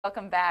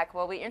Welcome back.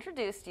 Well, we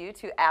introduced you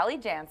to Allie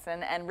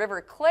Jansen and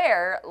River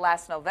Claire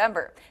last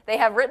November. They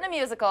have written a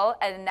musical,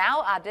 and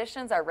now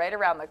auditions are right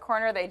around the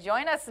corner. They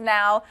join us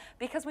now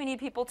because we need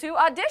people to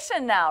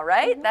audition now,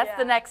 right? Mm-hmm. That's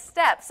the next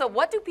step. So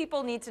what do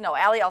people need to know?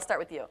 Allie, I'll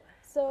start with you.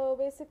 So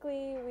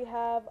basically, we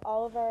have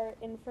all of our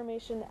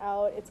information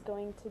out. It's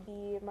going to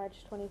be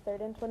March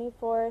 23rd and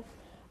 24th.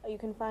 You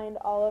can find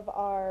all of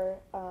our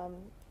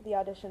the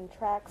audition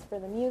tracks for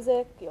the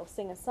music. You'll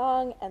sing a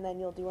song, and then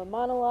you'll do a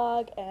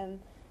monologue, and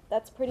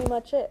that's pretty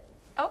much it.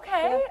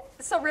 Okay. Yeah.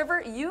 So River,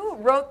 you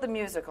wrote the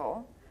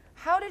musical.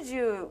 How did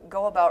you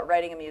go about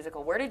writing a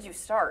musical? Where did you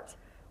start?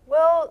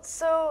 Well,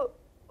 so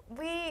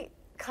we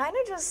kind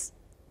of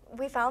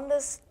we found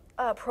this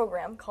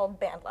program called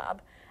BandLab,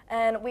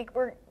 and we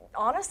were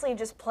honestly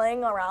just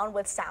playing around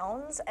with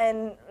sounds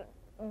and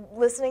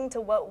listening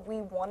to what we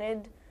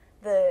wanted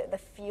the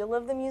feel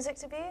of the music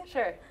to be.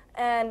 Sure.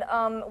 And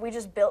we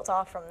just built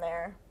off from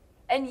there.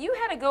 And you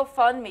had a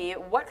GoFundMe.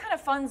 What kind of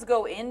funds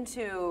go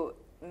into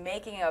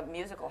making a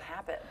musical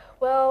happen?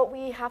 Well,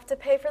 we have to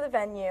pay for the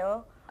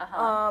venue,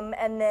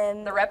 and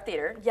then the Rep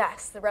Theater.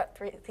 Yes, the Rep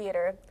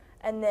Theater,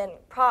 and then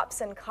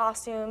props and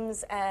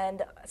costumes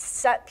and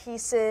set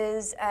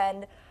pieces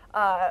and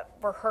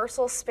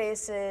rehearsal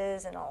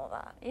spaces and all of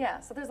that. Yeah,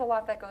 so there's a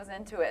lot that goes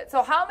into it.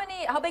 So how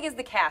big is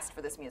the cast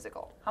for this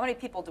musical? How many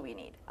people do we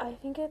need? I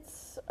think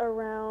it's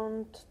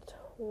around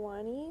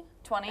 20.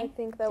 20? I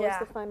think that was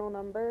the final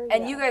number.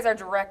 And you guys are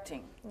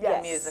directing the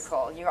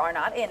musical. You are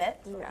not in it,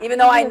 Yeah. even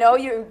though I know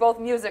you're both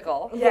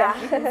musical. Yeah.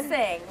 You can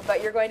sing,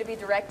 but you're going to be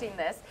directing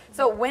this.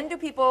 So when do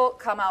people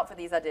come out for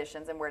these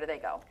auditions, and where do they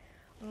go?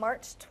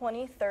 March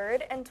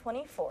 23rd and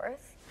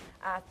 24th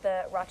at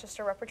the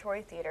Rochester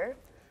Repertory Theater.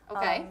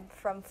 Okay.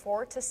 From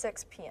 4 to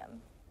 6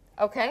 p.m.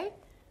 Okay.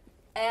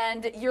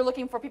 And you're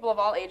looking for people of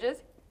all ages?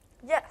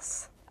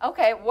 Yes.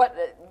 Okay. What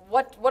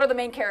are the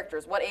main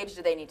characters? What age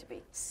do they need to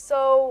be?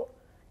 So,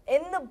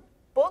 in the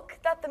book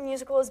that the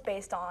musical is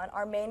based on,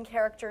 our main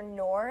character,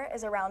 Noor,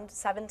 is around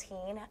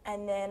 17,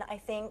 and then I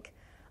think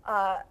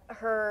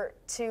her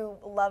two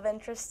love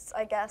interests,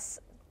 I guess,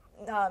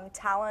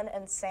 Talon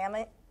and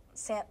Sammy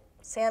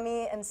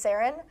and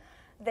Saren,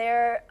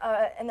 they're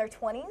in their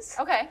 20s.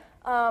 Okay.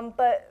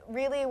 But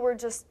really, we're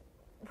just,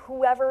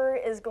 whoever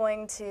is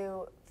going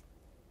to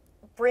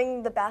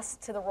bring the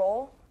best to the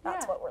role,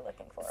 that's what we're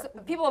looking for. So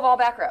people of all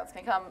backgrounds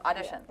can come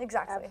audition. Yeah,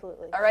 exactly.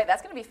 Absolutely. All right,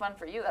 that's going to be fun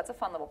for you. That's a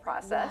fun little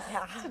process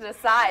to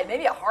decide.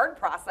 Maybe a hard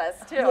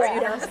process, too. Yeah. Are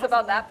you nervous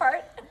about that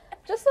part?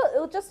 Just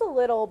a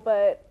little,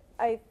 but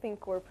I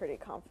think we're pretty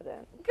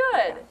confident.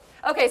 Good.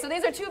 Okay, so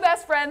these are two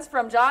best friends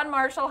from John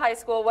Marshall High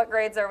School. What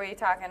grades are we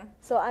talking?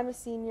 So I'm a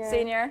senior.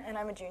 Senior? And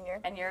I'm a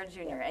junior. And you're a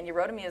junior. And you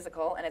wrote a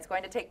musical, and it's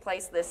going to take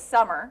place this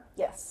summer.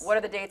 Yes. What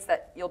are the dates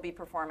that you'll be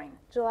performing?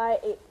 July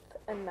 8th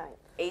and 9th.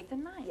 8th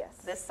and 9th. Yes.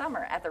 This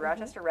summer at the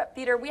Rochester Rep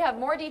Theater. We have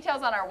more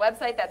details on our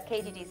website. That's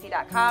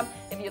ktdc.com.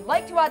 If you'd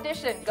like to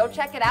audition, go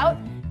check it out.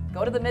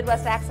 Go to the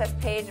Midwest Access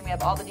page, and we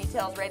have all the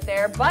details right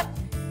there. But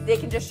they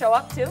can just show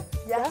up, too?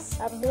 Yes.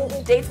 Yeah,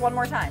 absolutely. Dates one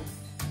more time.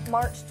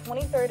 March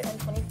 23rd and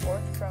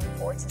 24th from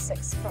 4 to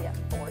 6 p.m.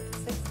 4 to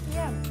 6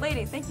 p.m.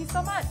 Ladies, thank you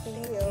so much.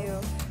 Thank you.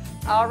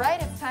 All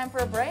right, it's time for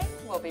a break.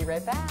 We'll be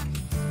right back.